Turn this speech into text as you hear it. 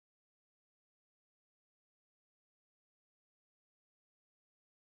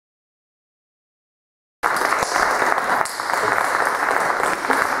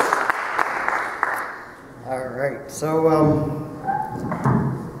So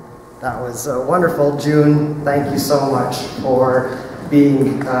that was wonderful, June. Thank you so much for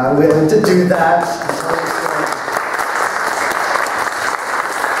being willing to do that.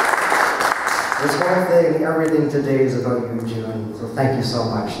 This whole thing, everything today is about you, June. So thank you so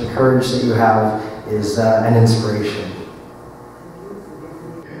much. The courage that you have is an inspiration.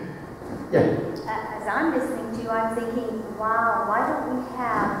 Yeah. As I'm listening to you, I'm thinking, wow, why don't we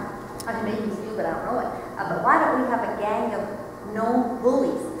have, I mean, maybe you do, but I don't know it, but why don't we have a gang of known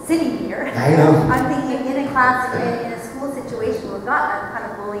bullies sitting here? I know. I'm thinking in a class, in a school situation, we've got that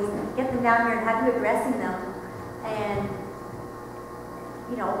kind of bullies, get them down here and have you addressing them and,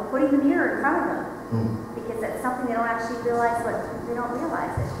 you know, putting the mirror in front of them. Because that's something they don't actually realize, but they don't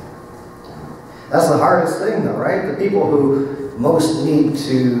realize it. That's the hardest thing, though, right? The people who most need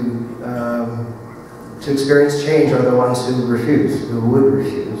to experience change are the ones who refuse, who would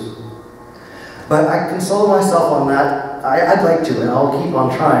refuse. But I console myself on that. I'd like to, and I'll keep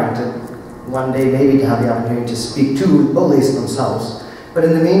on trying to one day maybe to have the opportunity to speak to bullies themselves. But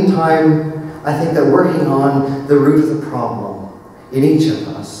in the meantime, I think that working on the root of the problem in each of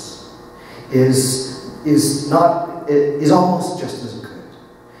us is almost just as good.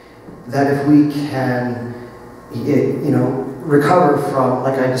 That if we can, recover from,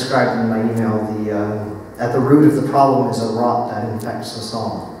 like I described in my email, at the root of the problem is a rot that infects us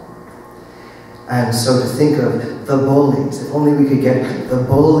all. And so to think of the bullies, if only we could get the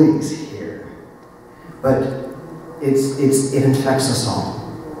bullies here. But it infects us all.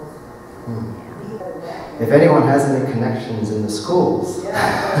 If anyone has any connections in the schools,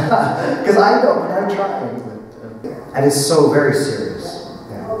 because I don't, but I'm trying. And it's so very serious.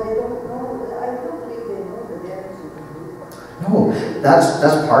 Yeah. Well, they don't know. I don't believe they know the damage. No,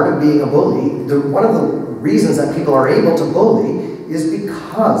 that's part of being a bully. One of the reasons that people are able to bully is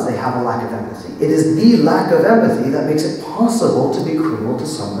because they have a lack of empathy. It is the lack of empathy that makes it possible to be cruel to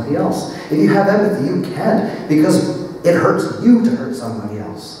somebody else. If you have empathy, you can't, because it hurts you to hurt somebody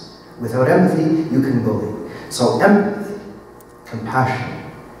else. Without empathy, you can bully. So empathy,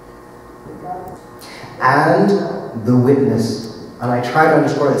 compassion, and the witness. And I try to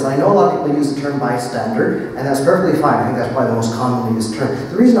underscore this. I know a lot of people use the term bystander, and that's perfectly fine. I think that's probably the most commonly used term.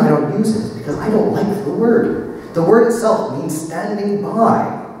 The reason I don't use it is because I don't like the word. The word itself means standing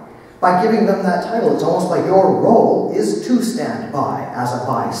by. By giving them that title, it's almost like your role is to stand by as a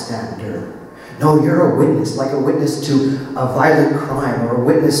bystander. No, you're a witness, like a witness to a violent crime, or a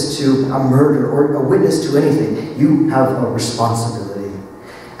witness to a murder, or a witness to anything. You have a responsibility.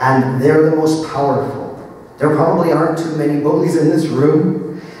 And they're the most powerful. There probably aren't too many bullies in this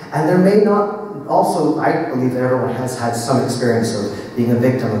room, and there may not, also, I believe that everyone has had some experience of being a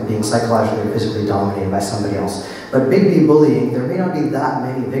victim of being psychologically or physically dominated by somebody else. But Big B bullying, there may not be that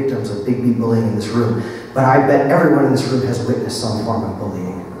many victims of Big B bullying in this room, but I bet everyone in this room has witnessed some form of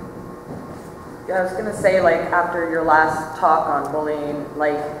bullying. Yeah, I was going to say, like, after your last talk on bullying,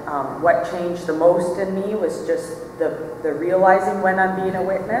 like, what changed the most in me was just the realizing when I'm being a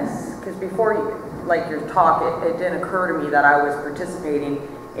witness. Because before your talk, it didn't occur to me that I was participating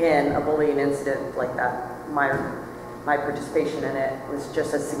in a bullying incident like that. My participation in it was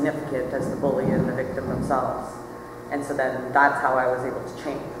just as significant as the bully and the victim themselves. And so then that's how I was able to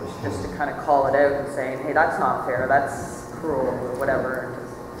change, was just to kind of call it out and saying, hey, that's not fair, that's cruel, or whatever.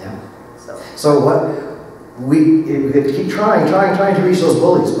 Yeah. So what we keep trying to reach those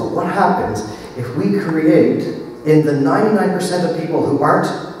bullies, but what happens if we create, in the 99% of people who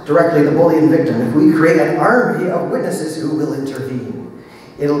aren't directly the bully and victim, if we create an army of witnesses who will intervene,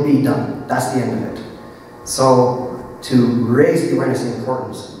 it'll be done. That's the end of it. So to raise the awareness of the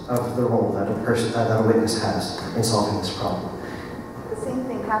importance of the role that a witness has in solving this problem. The same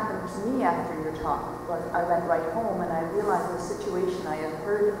thing happened to me after your talk. I went right home and I realized the situation I had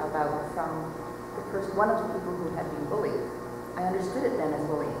heard about from one of the people who had been bullied. I understood it then as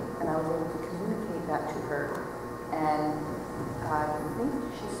bullying, and I was able to communicate that to her. And I think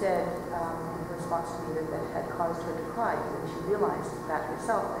she said in response to me that had caused her to cry. When she realized that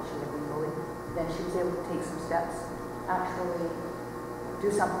herself, that she had been bullied, then she was able to take some steps, actually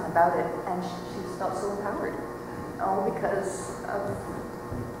do something about it, and she felt so empowered. All because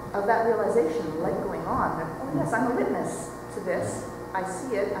of that realization, like going on, that, oh yes, I'm a witness to this. I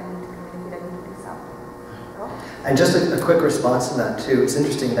see it, I need to communicate, I need to do something. Oh. And just a quick response to that too. It's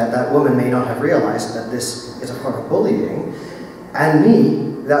interesting that that woman may not have realized that this is a form of bullying. And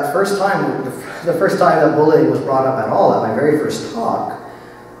me, that first time, the first time that bullying was brought up at all, at my very first talk,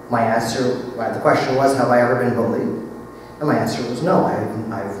 my answer, the question was, have I ever been bullied? And my answer was no, I've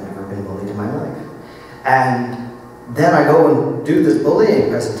never been bullied in my life. And then I go and do this bullying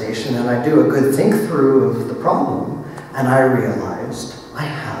presentation, and I do a good think through of the problem. And I realized I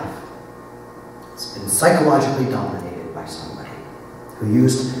have. It's been psychologically dominated by somebody who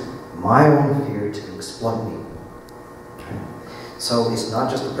used my own fear to exploit me. Okay? So it's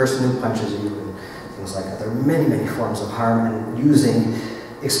not just the person who punches you and things like that. There are many, many forms of harm and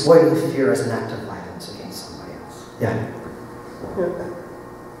exploiting fear as an act of violence against somebody else. Yeah.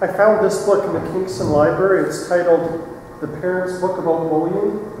 I found this book in the Kingston Library. It's titled The Parents' Book About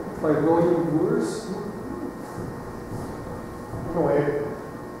Bullying by William Boers. Anyway,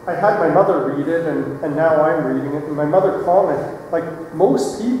 I had my mother read it, and now I'm reading it, and my mother commented, like,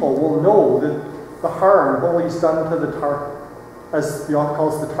 most people will know that the harm bullies done to the as the author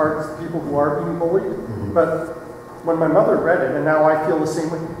calls the targets, people who are being bullied. Mm-hmm. But when my mother read it, and now I feel the same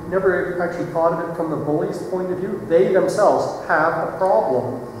way, never actually thought of it from the bully's point of view. They themselves have a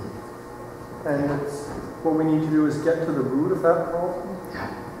problem. And what we need to do is get to the root of that problem.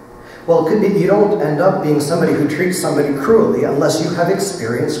 Well, it could be you don't end up being somebody who treats somebody cruelly unless you have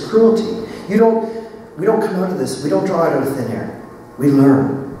experienced cruelty. We don't come out of this, we don't draw it out of thin air. We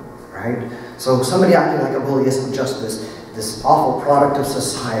learn, right? So somebody acting like a bully isn't just this awful product of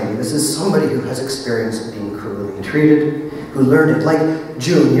society. This is somebody who has experienced being cruelly treated, who learned it. Like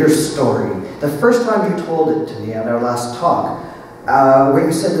June, your story. The first time you told it to me at our last talk, where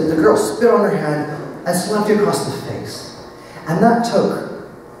you said that the girl spit on her hand and slapped you across the face. And that took,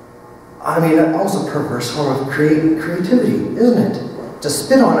 almost a perverse form of creativity, isn't it? To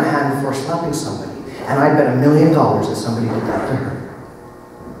spit on a hand before slapping somebody. And I bet $1 million that somebody did that to her.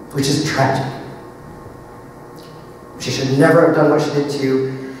 Which is tragic. She should never have done what she did to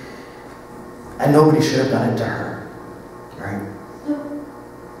you, and nobody should have done it to her. Right?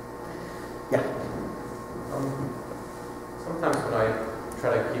 Yeah. Sometimes when I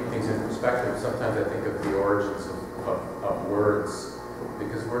try to keep things in perspective, sometimes I think of the origins of words,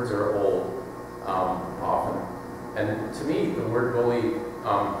 because words are old, often. And to me, the word bully,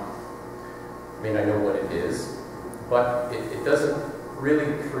 I know what it is, but it doesn't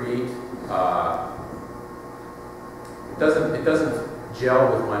really create, it doesn't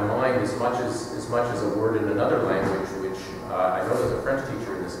gel with my mind as much as a word in another language, which I know there's a French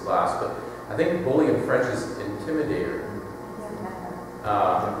teacher in this class, but I think bully in French is intimidator,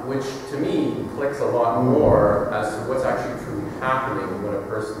 which to me clicks a lot more as to what's actually truly happening when a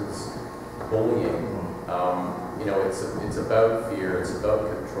person's bullying. It's about fear, it's about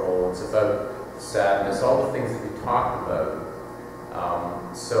control, it's about sadness, all the things that we talked about.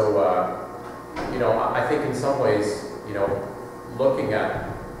 I think in some ways, looking at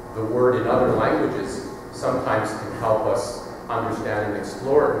the word in other languages sometimes can help us understand and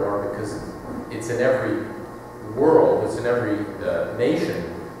explore it more, because it's in every world, it's in every nation,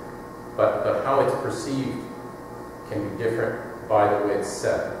 but how it's perceived can be different by the way it's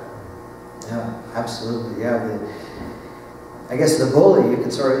said. Yeah, absolutely. Yeah, I guess the bully, you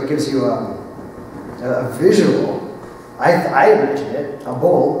can it gives you a visual. I imagine it, a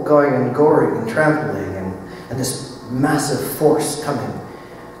bull going and goring and trampling and this massive force coming.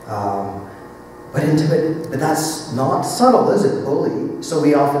 But that's not subtle, is it, bully? So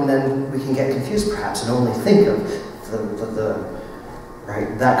we often we can get confused perhaps and only think of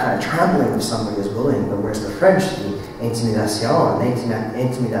that kind of trampling of somebody as bullying, but whereas the French, the intimidation,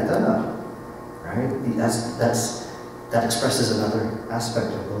 intimidateur, right? That expresses another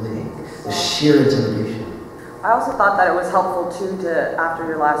aspect of bullying, the sheer intimidation. I also thought that it was helpful too after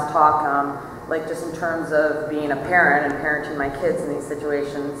your last talk, just in terms of being a parent and parenting my kids in these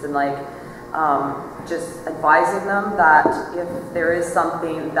situations, and just advising them that if there is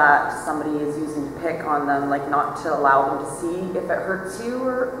something that somebody is using to pick on them, not to allow them to see if it hurts you,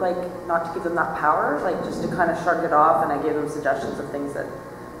 or not to give them that power, just to kind of shrug it off. And I gave them suggestions of things that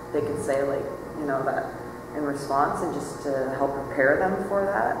they could say, that in response, and just to help prepare them for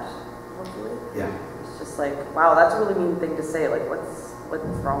that, hopefully. Yeah. It's just wow, that's a really mean thing to say. What's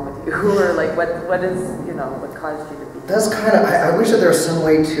wrong with you? Or what is, what caused you to be? That's I wish that there was some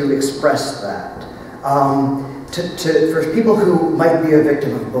way to express that. For people who might be a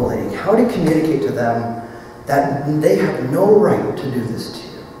victim of bullying, how to communicate to them that they have no right to do this to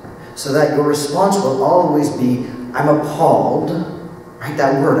you. So that your response will always be, I'm appalled. Right,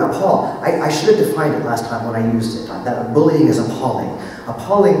 that word, appall. I should have defined it last time when I used it. That bullying is appalling.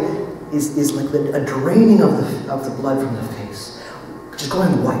 Appalling is like a draining of the blood from the face. Just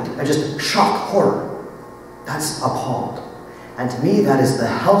going white, and just shock, horror. That's appalled. And to me, that is the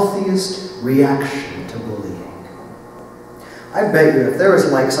healthiest reaction to bullying. I bet you if there was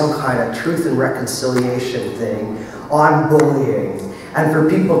some kind of truth and reconciliation thing on bullying, and for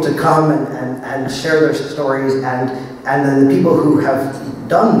people to come and share their stories, and then the people who have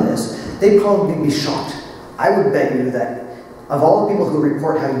done this, they'd probably be shocked. I would bet you that of all the people who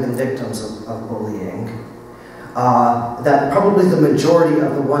report having been victims of bullying, that probably the majority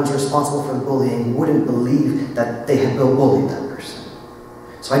of the ones responsible for the bullying wouldn't believe that they had bullied that person.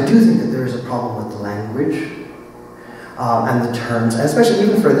 So I do think that there is a problem with the language and the terms, and especially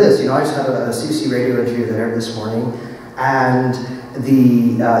even for this. You know, I just had a CC radio interview there this morning, and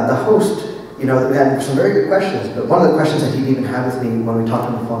the host, you know, we had some very good questions, but one of the questions that he'd even had with me when we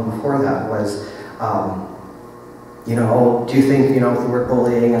talked on the phone before that was, you know, do you think, you know, with the word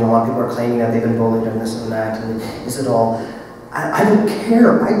bullying, and a lot of people are claiming that they've been bullied and this and that, and is it all, I don't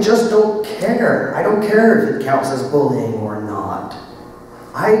care. I just don't care. I don't care if it counts as bullying or not.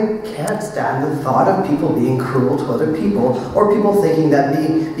 I can't stand the thought of people being cruel to other people, or people thinking that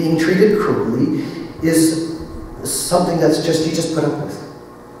being treated cruelly is something that's just, you just put up with,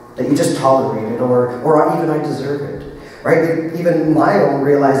 that you just tolerate it, or even I deserve it, right? Even my own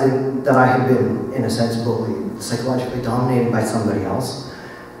realizing that I have been, in a sense, bullied, psychologically dominated by somebody else.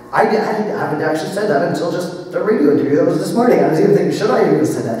 I haven't actually said that until just the radio interview that was this morning. I was even thinking, should I even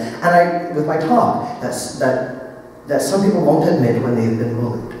say that? And with my talk, that some people won't admit when they've been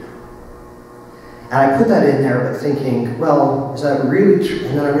bullied. And I put that in there, but thinking, well, is that really true?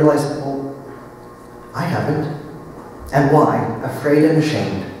 And then I realized, well, I haven't. And why? Afraid and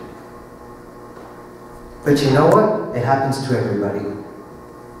ashamed. But you know what? It happens to everybody.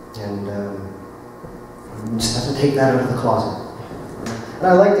 And you just have to take that out of the closet. And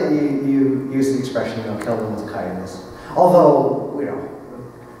I like that you use the expression, you know, kill them with kindness. Although, you know,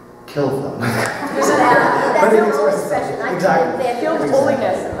 kill them. That's an old expression. Exactly. Kill the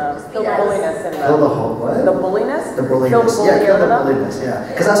bulliness in them. Kill the bulliness in them. Kill the whole what? The bulliness? The bulliness. Kill the bully Yeah, kill the out of them? bulliness, yeah.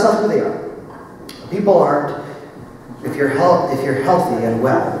 Because that's not who they are. People aren't, if you're healthy and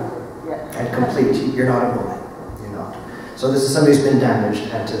well and complete, you're not a bully. You're not. So this is somebody who's been damaged,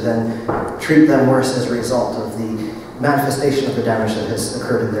 and to then treat them worse as a result of the manifestation of the damage that has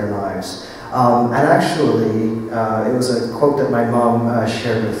occurred in their lives. And actually, it was a quote that my mom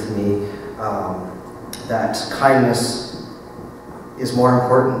shared with me, that kindness is more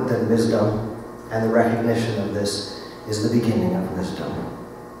important than wisdom, and the recognition of this is the beginning of wisdom.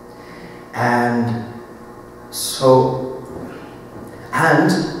 And so,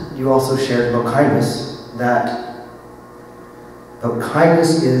 and you also shared about kindness, that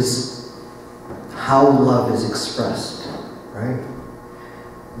kindness is how love is expressed, right?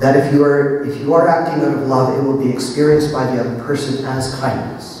 That if you are acting out of love, it will be experienced by the other person as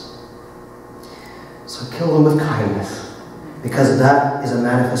kindness. So kill them with kindness, because that is a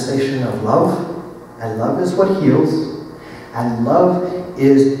manifestation of love, and love is what heals, and love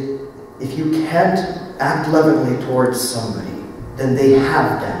is, if you can't act lovingly towards somebody, then they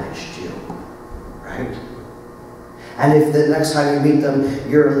have damaged you, right? And if the next time you meet them,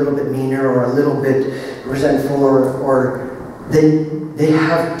 you're a little bit meaner or a little bit resentful, or then they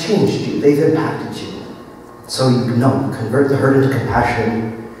have changed you, they've impacted you. So you know, convert the hurt into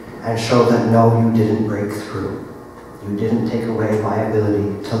compassion and show that no, you didn't break through. You didn't take away my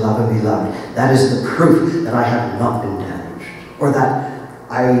ability to love and be loved. That is the proof that I have not been damaged, or that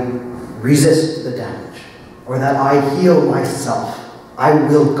I resist the damage, or that I heal myself. I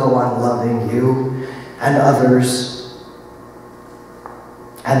will go on loving you and others.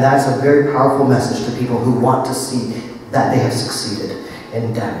 And that's a very powerful message to people who want to see that they have succeeded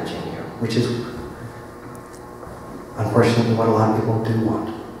in damaging you, which is unfortunately what a lot of people do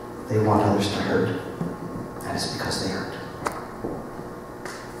want. They want others to hurt, and it's because they hurt.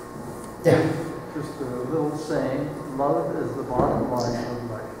 Yeah? Just a little saying, love is the bottom line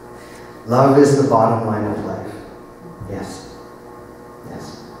of life. Love is the bottom line of life. Yes.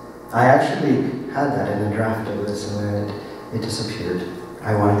 Yes. I actually had that in a draft of this, and then it disappeared.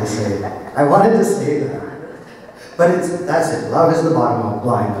 I wanted to say that. But that's it. Love is the bottom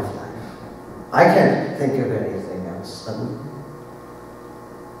line of life. I can't think of anything else.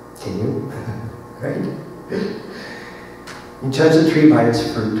 Can you? Right? You judge a tree by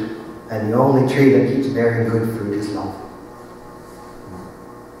its fruit, and the only tree that keeps bearing good fruit is love.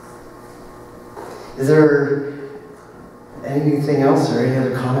 Is there anything else, or any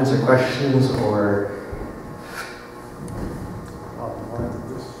other comments or questions, or...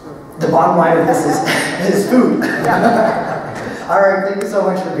 The bottom line of this is food. All right, thank you so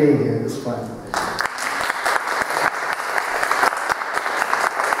much for being here. It was fun.